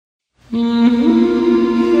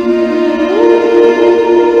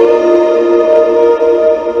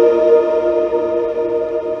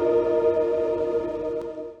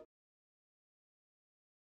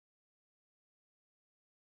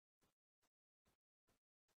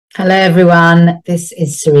Hello, everyone. This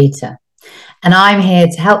is Sarita, and I'm here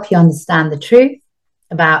to help you understand the truth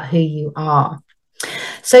about who you are.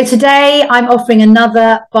 So, today I'm offering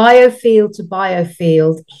another biofield to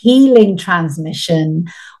biofield healing transmission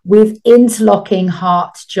with interlocking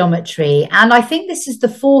heart geometry. And I think this is the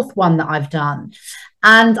fourth one that I've done.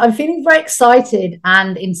 And I'm feeling very excited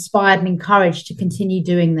and inspired and encouraged to continue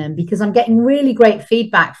doing them because I'm getting really great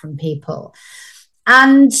feedback from people.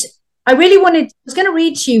 And I was going to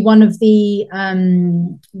read to you one of the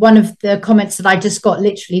comments that I just got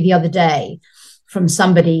literally the other day from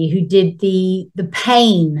somebody who did the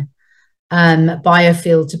pain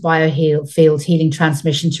biofield to biofield healing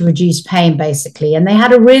transmission to reduce pain, basically, and they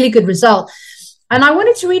had a really good result. And I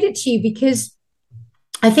wanted to read it to you because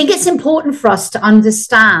I think it's important for us to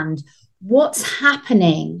understand what's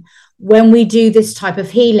happening when we do this type of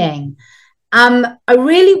healing. I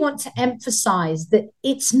really want to emphasize that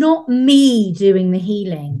it's not me doing the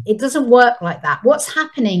healing. It doesn't work like that. What's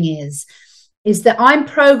happening is that I'm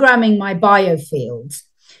programming my biofield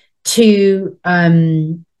to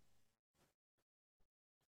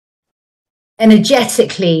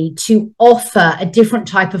energetically to offer a different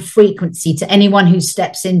type of frequency to anyone who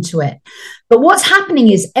steps into it. But what's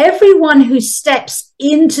happening is everyone who steps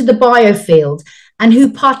into the biofield and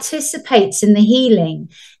who participates in the healing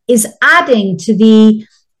is adding to the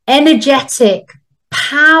energetic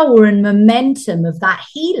power and momentum of that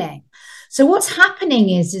healing. So what's happening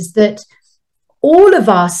is that all of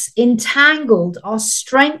us entangled are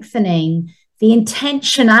strengthening the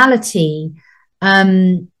intentionality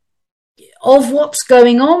of what's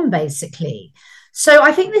going on, basically. So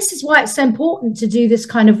I think this is why it's so important to do this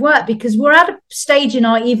kind of work, because we're at a stage in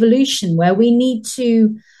our evolution where we need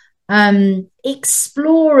to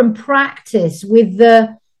explore and practice with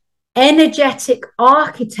the energetic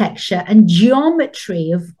architecture and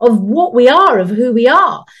geometry of what we are, of who we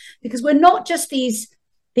are, because we're not just these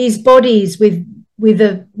bodies with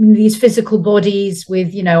these physical bodies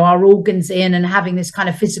with our organs in and having this kind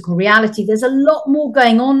of physical reality. There's a lot more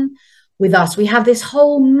going on with us. We have this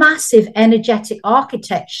whole massive energetic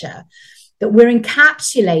architecture that we're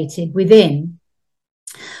encapsulated within,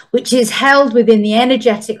 which is held within the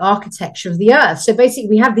energetic architecture of the earth. So basically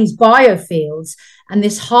we have these biofields and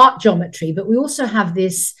this heart geometry, but we also have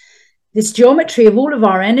this geometry of all of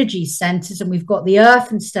our energy centers, and we've got the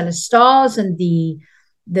earth and stellar stars and the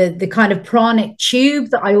kind of pranic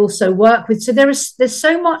tube that I also work with. So there's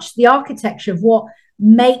so much the architecture of what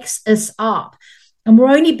makes us up, and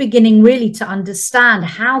we're only beginning really to understand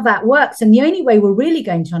how that works. And the only way we're really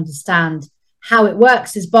going to understand how it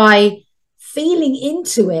works is by feeling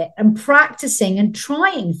into it and practicing and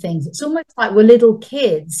trying things. It's almost like we're little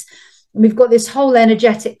kids and we've got this whole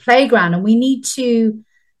energetic playground, and we need to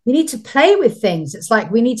play with things. It's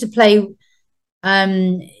like we need to play with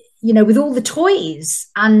all the toys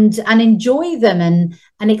and enjoy them and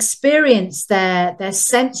experience their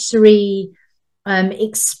sensory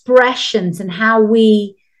expressions and how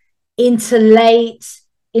we interrelate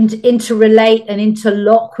and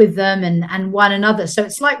interlock with them and one another. So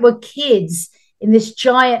it's like we're kids in this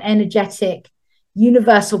giant energetic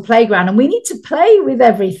universal playground, and we need to play with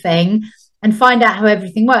everything and find out how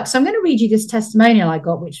everything works. So I'm going to read you this testimonial I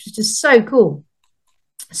got, which was just so cool.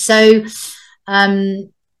 So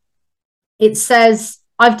it says,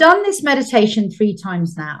 I've done this meditation 3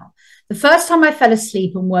 times now. The first time I fell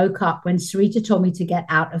asleep and woke up when Sarita told me to get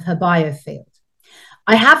out of her biofield.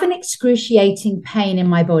 I have an excruciating pain in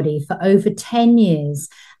my body for over 10 years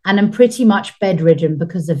and am pretty much bedridden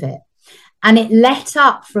because of it. And it let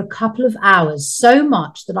up for a couple of hours, so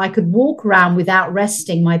much that I could walk around without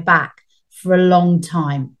resting my back for a long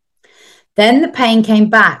time. Then the pain came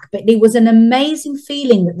back, but it was an amazing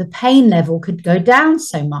feeling that the pain level could go down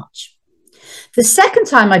so much. The second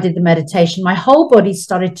time I did the meditation, my whole body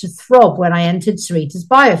started to throb when I entered Sarita's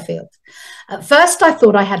biofield. At first, I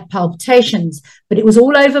thought I had palpitations, but it was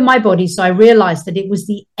all over my body, so I realized that it was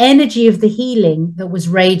the energy of the healing that was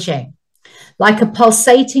raging, like a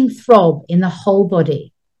pulsating throb in the whole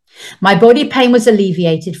body. My body pain was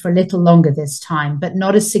alleviated for a little longer this time, but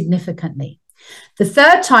not as significantly. The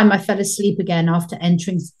third time I fell asleep again after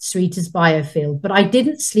entering Sarita's biofield, but I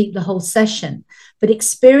didn't sleep the whole session, but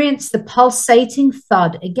experienced the pulsating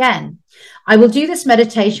thud again. I will do this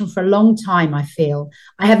meditation for a long time, I feel.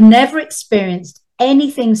 I have never experienced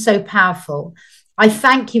anything so powerful. I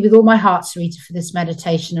thank you with all my heart, Sarita, for this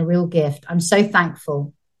meditation, a real gift. I'm so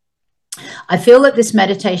thankful. I feel that this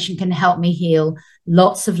meditation can help me heal.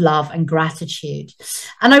 Lots of love and gratitude.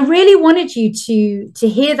 And I really wanted you to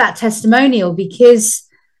hear that testimonial, because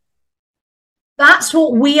that's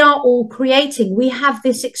what we are all creating. We have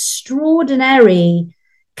this extraordinary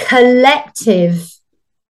collective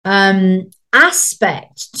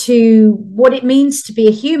aspect to what it means to be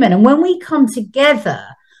a human. And when we come together,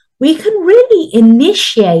 we can really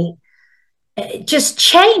initiate just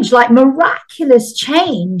change, like miraculous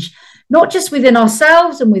change, not just within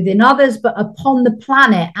ourselves and within others, but upon the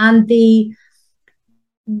planet. And the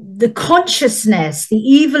consciousness,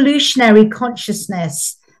 the evolutionary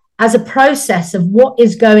consciousness as a process of what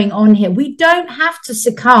is going on here. We don't have to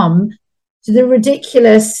succumb to the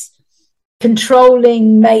ridiculous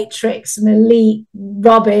controlling matrix and elite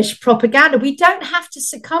rubbish propaganda. We don't have to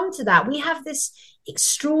succumb to that. We have this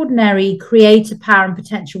extraordinary creative power and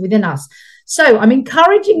potential within us. So I'm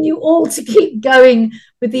encouraging you all to keep going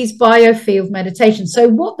with these biofield meditations. So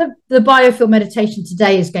what the biofield meditation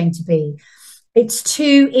today is going to be, it's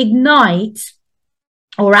to ignite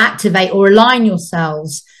or activate or align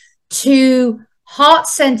yourselves to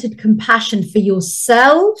heart-centered compassion for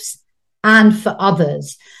yourselves and for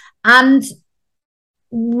others. And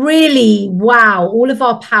really, wow, all of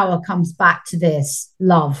our power comes back to this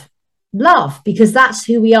love, because that's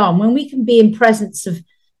who we are. And when we can be in presence of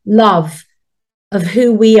love, of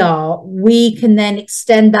who we are, we can then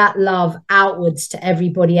extend that love outwards to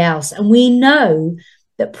everybody else. And we know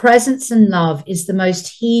that presence and love is the most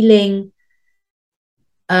healing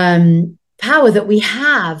power that we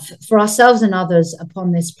have for ourselves and others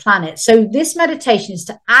upon this planet. So this meditation is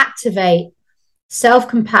to activate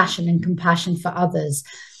self-compassion and compassion for others.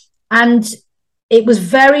 And it was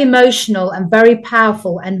very emotional and very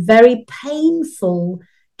powerful and very painful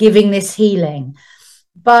giving this healing.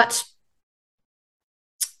 But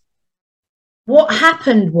what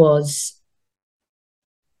happened was,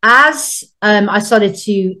 as I started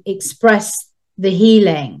to express the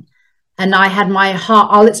healing, and I had my heart,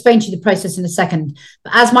 I'll explain to you the process in a second,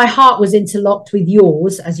 but as my heart was interlocked with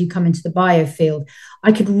yours, as you come into the biofield,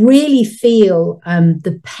 I could really feel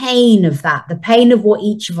the pain of that, the pain of what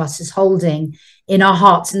each of us is holding in our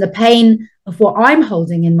hearts, and the pain of what I'm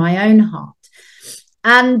holding in my own heart.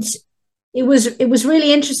 And it was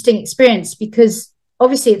really interesting experience, because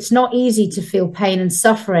obviously it's not easy to feel pain and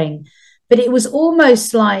suffering, but it was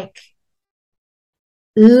almost like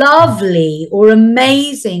lovely or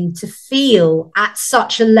amazing to feel at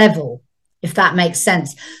such a level, if that makes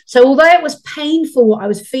sense. So although it was painful what I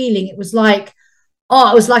was feeling, it was like,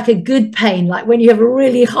 oh, it was like a good pain, like when you have a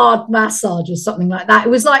really hard massage or something like that. It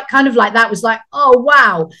was like kind of like that. It was like, oh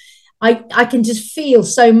wow, I can just feel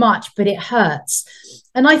so much, but it hurts.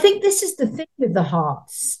 And I think this is the thing with the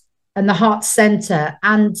hearts and the heart center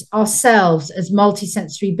and ourselves as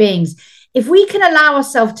multisensory beings. If we can allow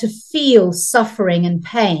ourselves to feel suffering and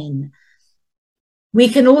pain, we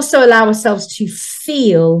can also allow ourselves to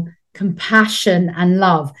feel compassion and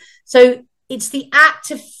love. So it's the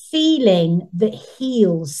act of feeling that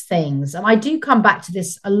heals things. And I do come back to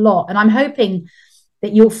this a lot. And I'm hoping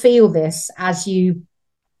that you'll feel this as you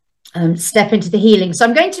step into the healing. So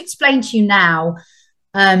I'm going to explain to you now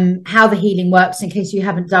how the healing works, in case you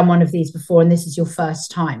haven't done one of these before and this is your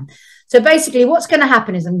first time. So basically what's going to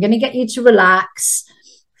happen is I'm going to get you to relax,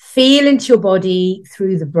 feel into your body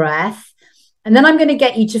through the breath. And then I'm going to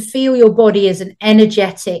get you to feel your body as an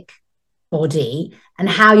energetic body and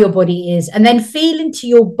how your body is. And then feel into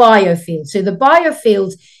your biofield. So the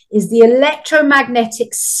biofield is the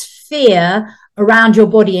electromagnetic sphere around your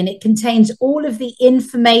body, and it contains all of the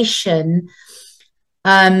information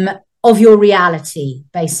of your reality,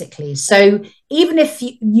 basically. So even if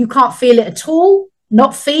you can't feel it at all,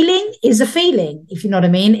 not feeling is a feeling, if you know what I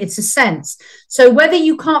mean. It's a sense. So whether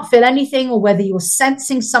you can't feel anything, or whether you're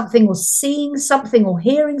sensing something or seeing something or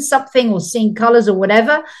hearing something or seeing colors or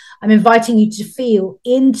whatever, I'm inviting you to feel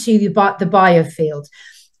into the biofield.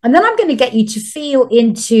 And then I'm going to get you to feel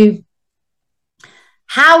into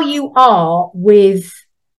how you are with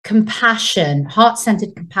compassion,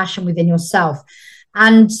 heart-centered compassion within yourself,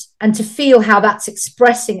 and to feel how that's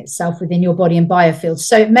expressing itself within your body and biofield.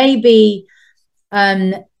 So it may be,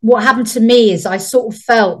 what happened to me is I sort of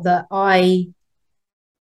felt that I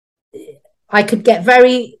could get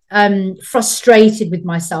very frustrated with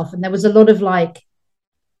myself, and there was a lot of like,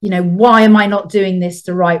 why am I not doing this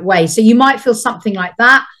the right way? So you might feel something like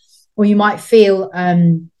that, or you might feel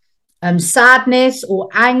sadness or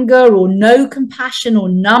anger or no compassion or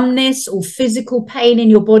numbness or physical pain in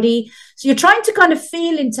your body. So you're trying to kind of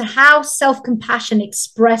feel into how self-compassion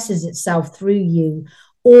expresses itself through you,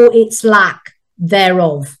 or its lack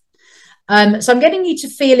thereof. So I'm getting you to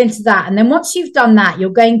feel into that. And then once you've done that, you're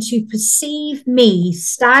going to perceive me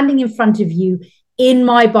standing in front of you in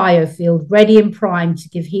my biofield, ready and primed to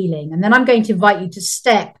give healing. And then I'm going to invite you to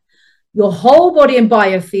step your whole body and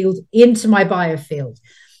biofield into my biofield.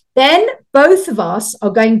 Then both of us are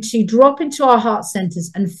going to drop into our heart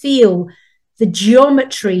centers and feel the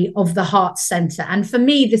geometry of the heart center. And for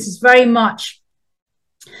me, this is very much,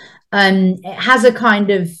 it has a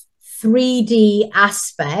kind of 3D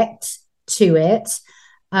aspect to it.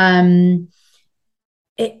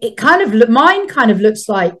 It kind of, mine kind of looks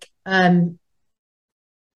like,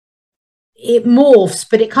 it morphs,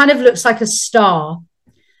 but it kind of looks like a star,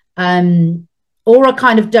 or a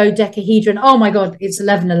kind of dodecahedron. Oh my God, it's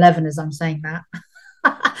 11:11 as I'm saying that.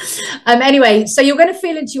 Anyway, so you're going to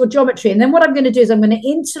feel into your geometry. And then what I'm going to do is I'm going to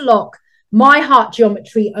interlock my heart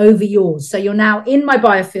geometry over yours. So you're now in my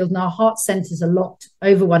biofield and our heart centers are locked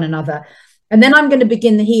over one another. And then I'm going to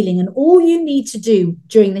begin the healing. And all you need to do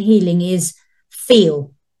during the healing is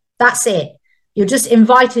feel. That's it. You're just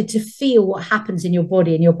invited to feel what happens in your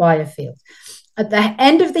body, in your biofield. At the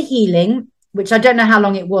end of the healing, which I don't know how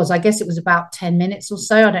long it was, I guess it was about 10 minutes or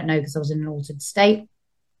so. I don't know because I was in an altered state.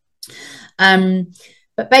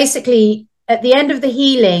 But basically, at the end of the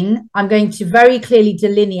healing, I'm going to very clearly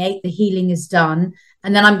delineate the healing is done.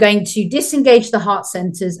 And then I'm going to disengage the heart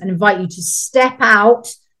centers and invite you to step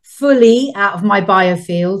out fully out of my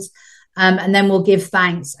biofield. And then we'll give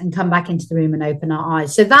thanks and come back into the room and open our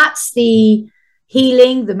eyes. So that's the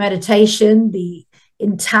healing, the meditation, the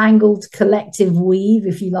entangled collective weave,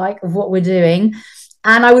 if you like, of what we're doing.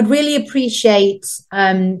 And I would really appreciate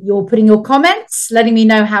your putting your comments, letting me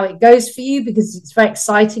know how it goes for you, because it's very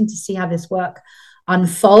exciting to see how this work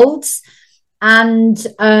unfolds. And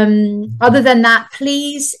other than that,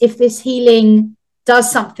 please, if this healing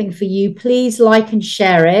does something for you, please like and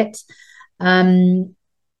share it.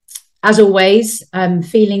 As always,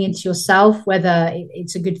 feeling into yourself whether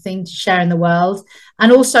it's a good thing to share in the world.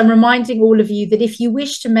 And also, I'm reminding all of you that if you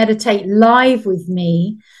wish to meditate live with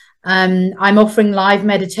me, I'm offering live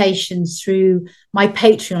meditations through my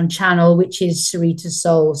Patreon channel, which is Sarita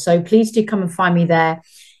Soul. So please do come and find me there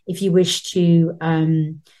if you wish to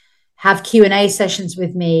have Q&A sessions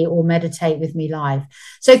with me or meditate with me live.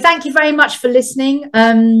 So thank you very much for listening.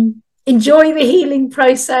 Enjoy the healing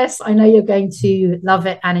process. I know you're going to love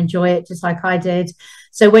it and enjoy it just like I did.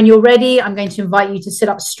 So when you're ready, I'm going to invite you to sit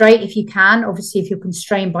up straight if you can. Obviously, if you're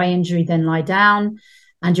constrained by injury, then lie down,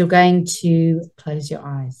 and you're going to close your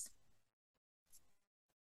eyes.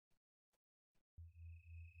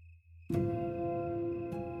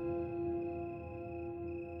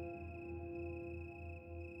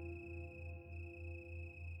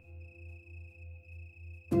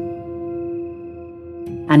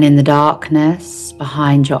 And in the darkness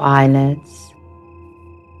behind your eyelids,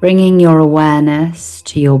 bringing your awareness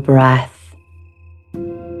to your breath.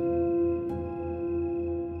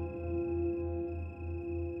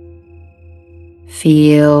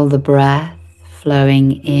 Feel the breath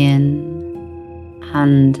flowing in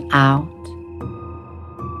and out,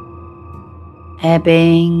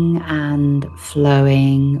 ebbing and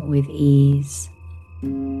flowing with ease.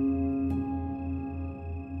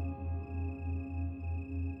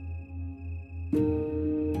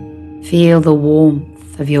 Feel the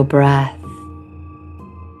warmth of your breath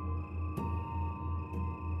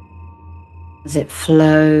as it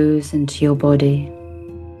flows into your body.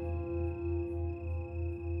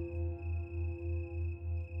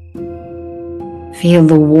 Feel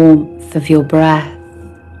the warmth of your breath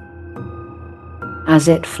as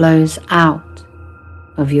it flows out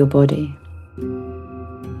of your body.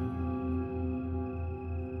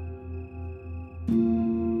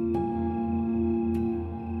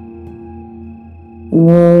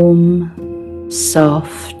 Warm,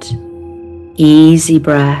 soft, easy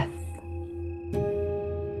breath.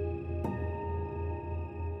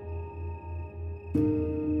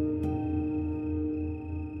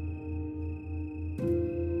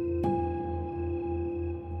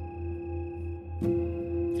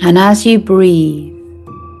 And as you breathe,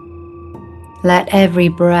 let every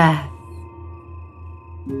breath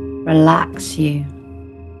relax you.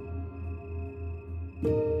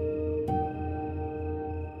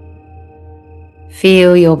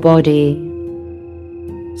 Feel your body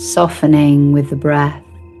softening with the breath.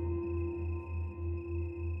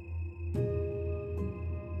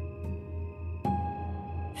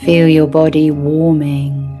 Feel your body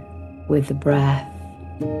warming with the breath.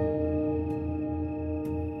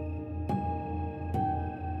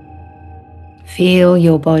 Feel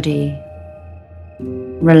your body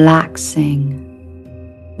relaxing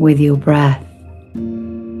with your breath.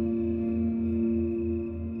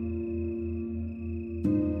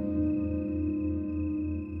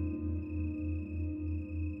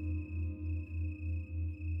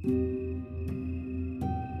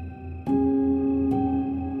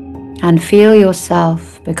 And feel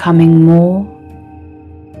yourself becoming more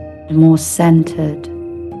more centered,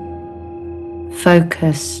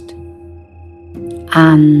 focused,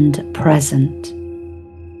 and present.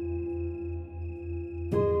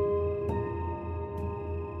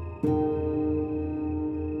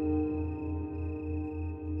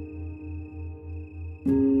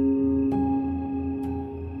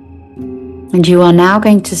 And you are now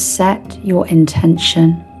going to set your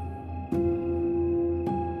intention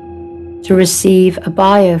to receive a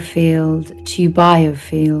biofield to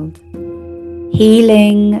biofield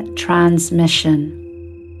healing transmission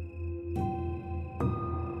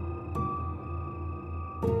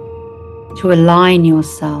to align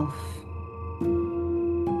yourself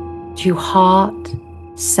to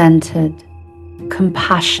heart-centered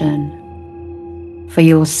compassion for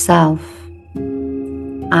yourself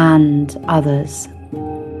and others.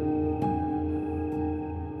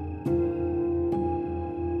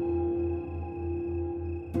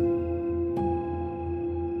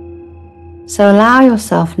 So allow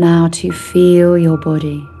yourself now to feel your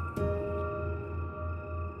body.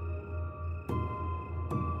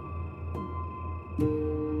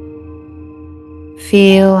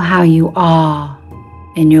 Feel how you are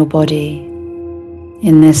in your body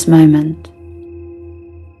in this moment.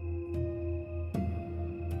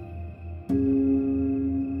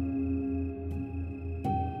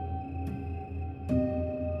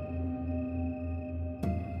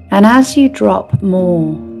 And as you drop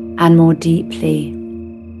more and more deeply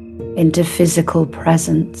into physical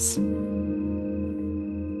presence,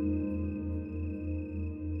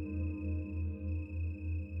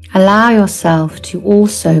 allow yourself to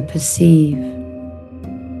also perceive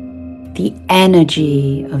the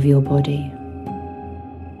energy of your body.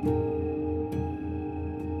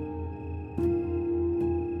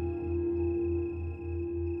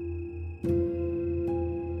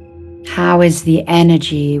 How is the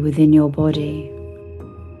energy within your body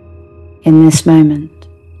in this moment?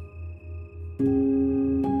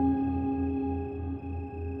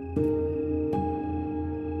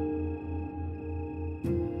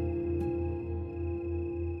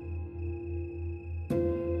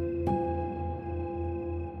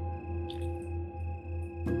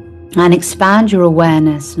 And expand your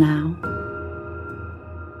awareness now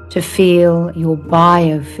to feel your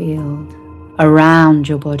biofield around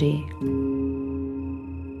your body.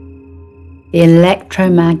 The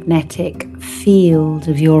electromagnetic field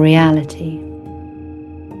of your reality.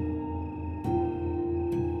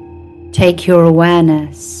 Take your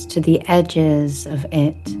awareness to the edges of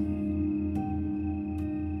it.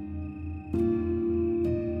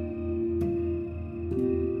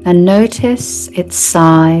 And notice its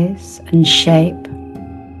size and shape.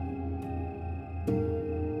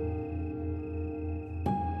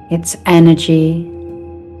 Its energy,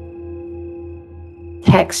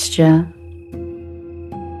 texture,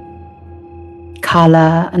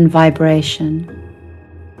 color and vibration.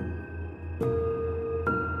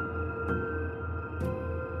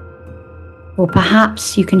 Or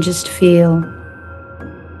perhaps you can just feel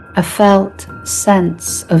a felt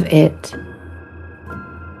sense of it.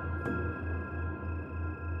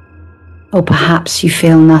 Or perhaps you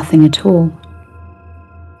feel nothing at all.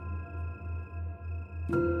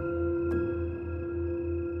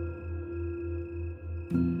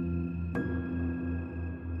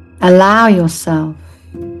 Allow yourself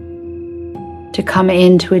to come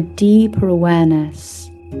into a deeper awareness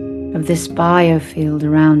of this biofield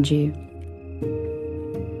around you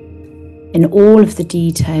in all of the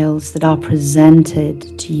details that are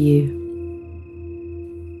presented to you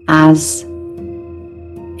as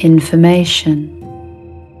information.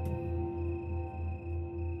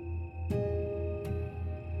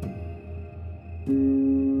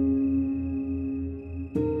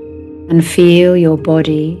 And feel your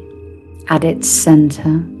body at its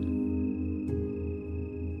center.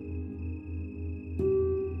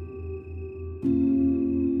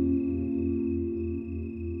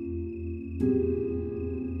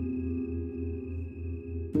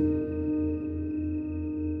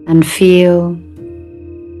 And feel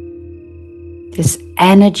this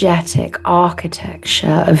energetic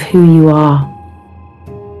architecture of who you are,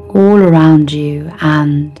 all around you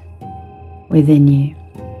and within you.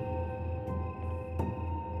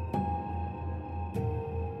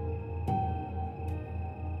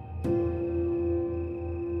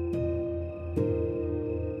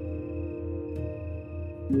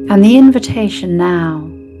 And the invitation now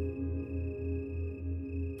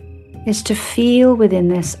is to feel within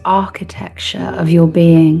this architecture of your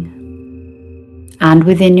being and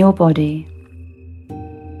within your body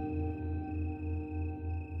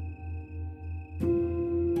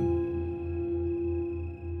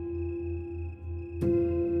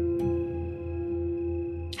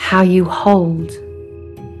how you hold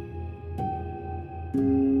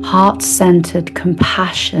heart-centered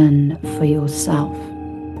compassion for yourself.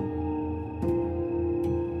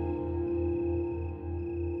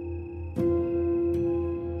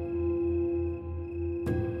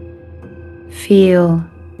 Feel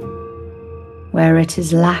where it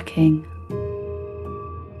is lacking,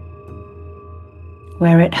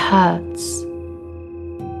 where it hurts,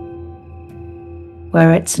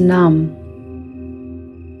 where it's numb,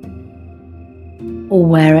 or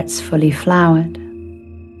where it's fully flowered.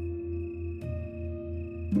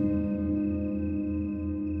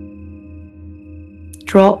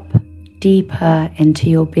 Drop deeper into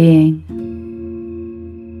your being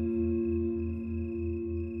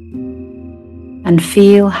and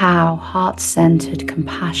feel how heart-centered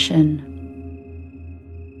compassion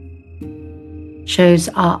shows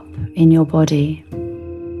up in your body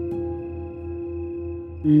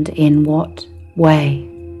and in what way.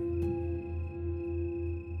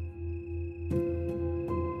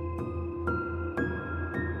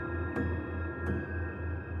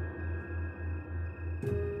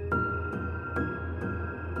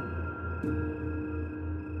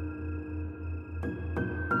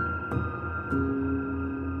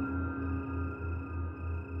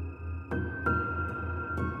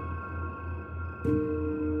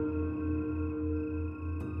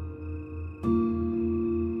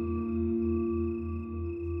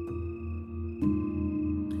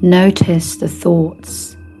 Notice the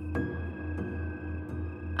thoughts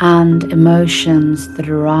and emotions that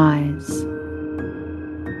arise.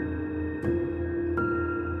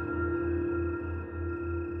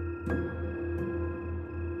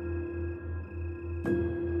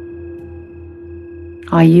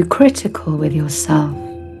 Are you critical with yourself?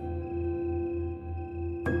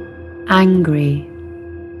 Angry?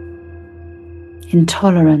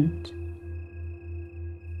 Intolerant?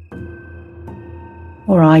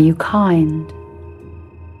 Or are you kind?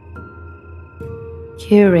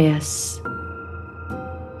 Curious?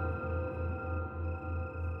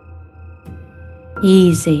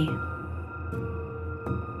 Easy?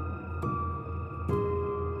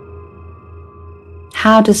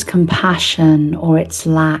 How does compassion or its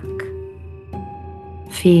lack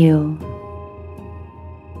feel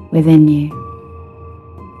within you?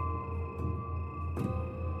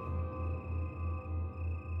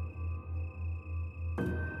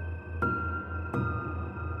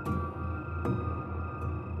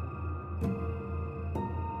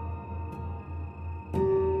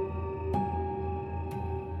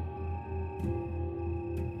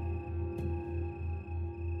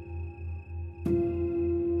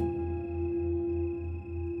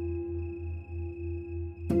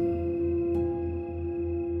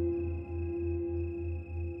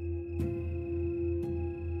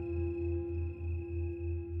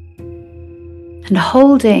 And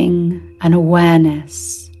holding an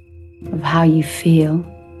awareness of how you feel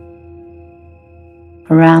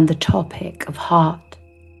around the topic of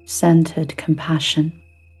heart-centered compassion.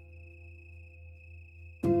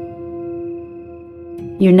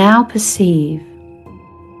 You now perceive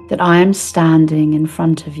that I am standing in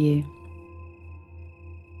front of you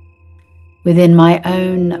within my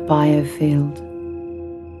own biofield,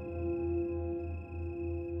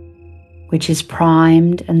 which is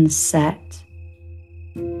primed and set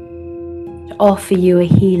to offer you a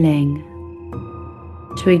healing,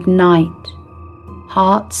 to ignite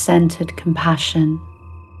heart-centered compassion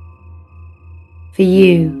for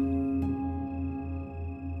you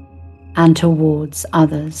and towards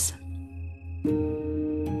others.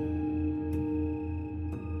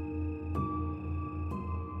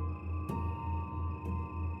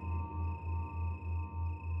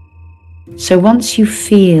 So once you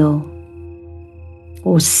feel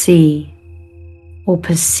or see or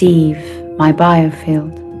perceive my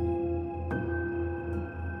biofield,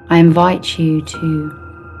 I invite you to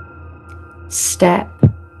step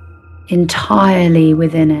entirely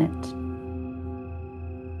within it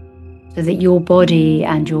so that your body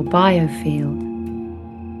and your biofield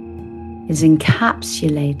is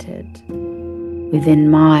encapsulated within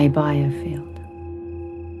my biofield.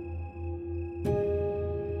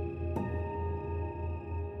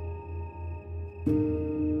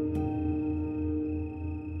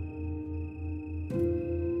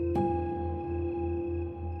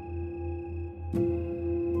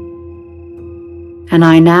 And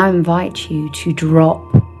I now invite you to drop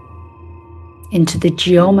into the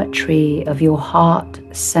geometry of your heart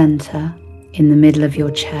center in the middle of your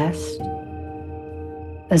chest,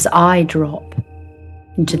 as I drop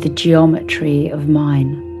into the geometry of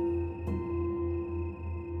mine.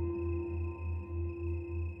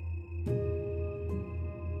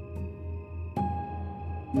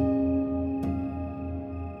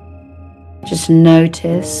 Just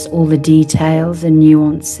notice all the details and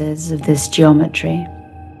nuances of this geometry.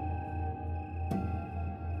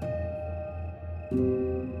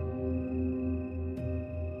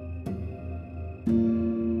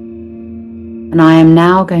 And I am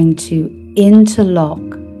now going to interlock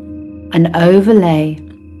and overlay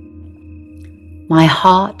my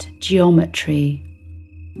heart geometry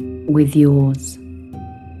with yours.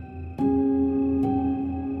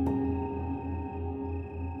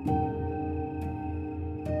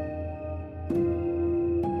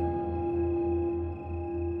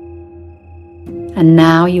 And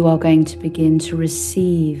now you are going to begin to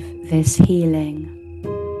receive this healing.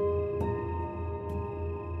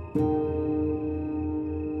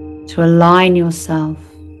 To align yourself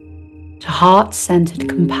to heart-centered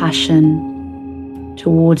compassion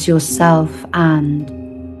towards yourself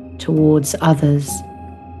and towards others.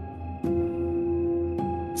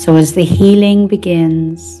 So as the healing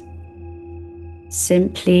begins,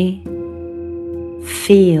 simply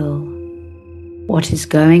feel what is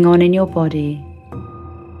going on in your body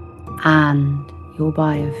and your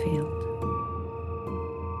biofield.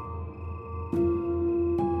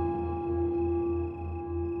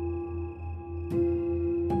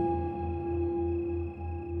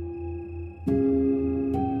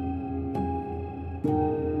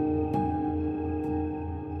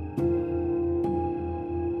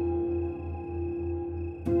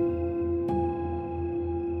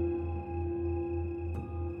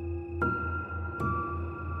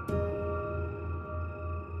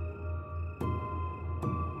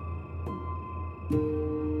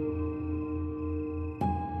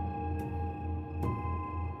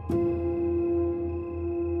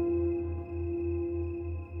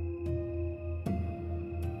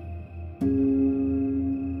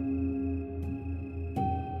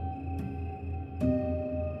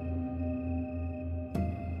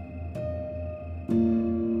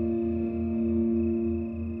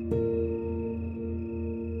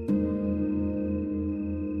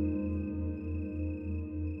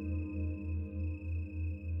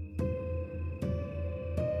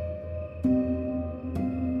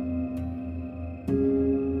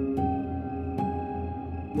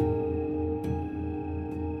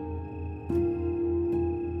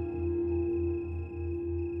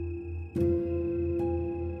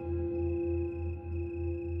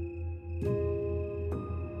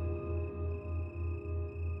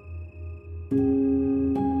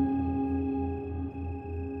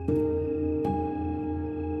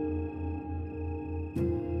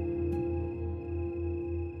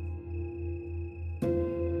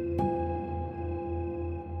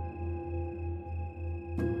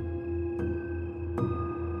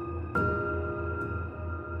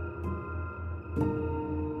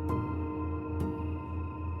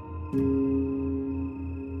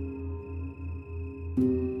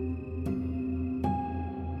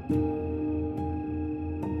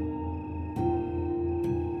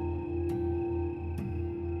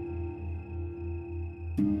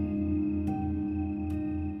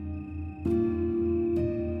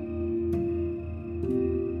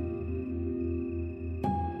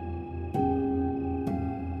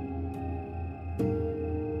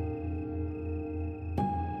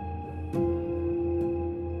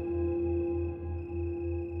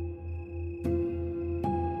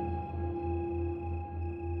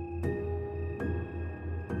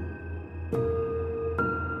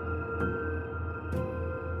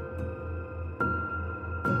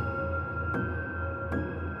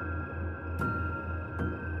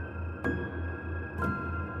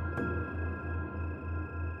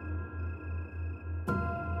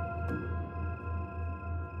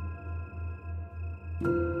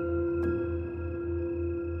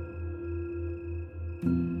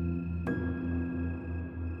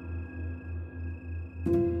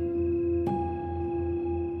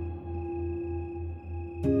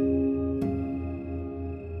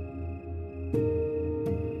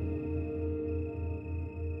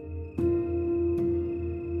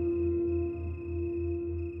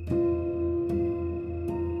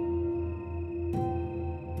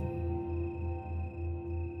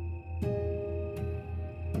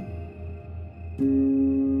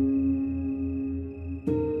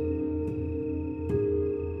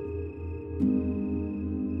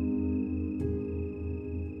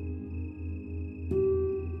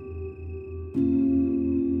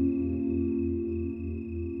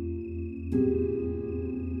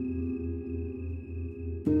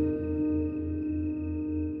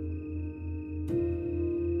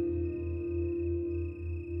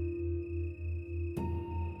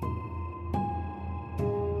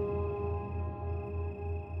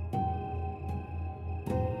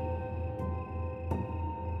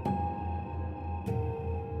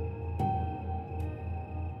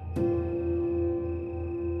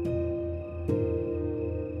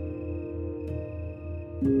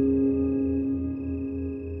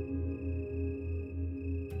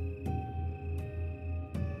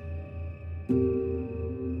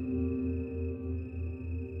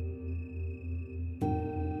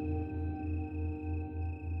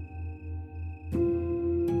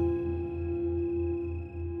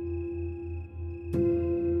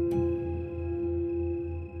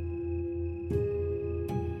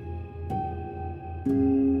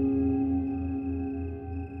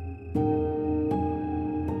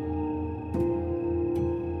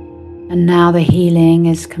 And now the healing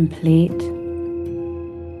is complete.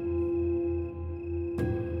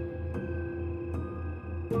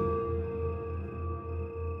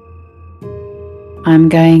 I'm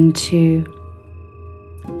going to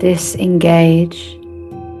disengage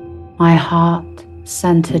my heart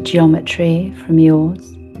center geometry from yours.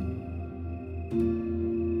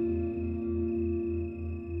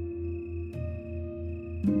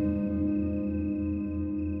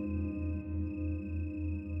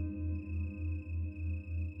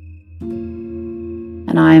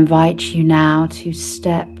 And I invite you now to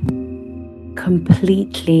step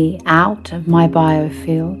completely out of my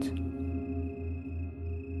biofield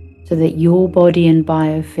so that your body and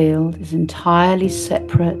biofield is entirely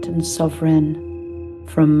separate and sovereign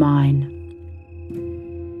from mine.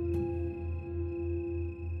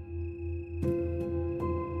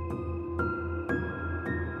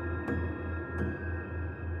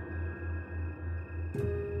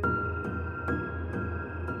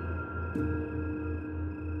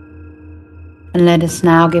 And let us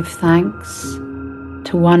now give thanks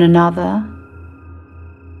to one another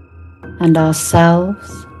and ourselves,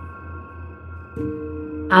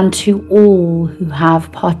 and to all who have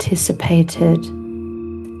participated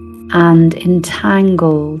and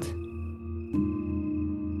entangled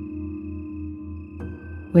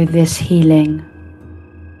with this healing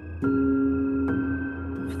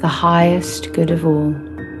for the highest good of all.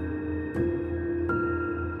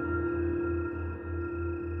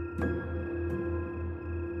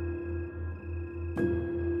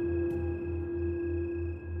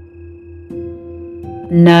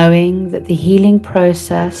 Knowing that the healing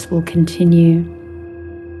process will continue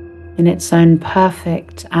in its own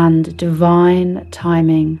perfect and divine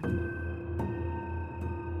timing.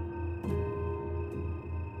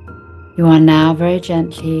 You are now very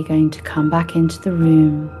gently going to come back into the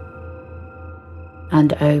room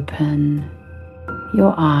and open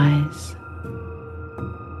your eyes.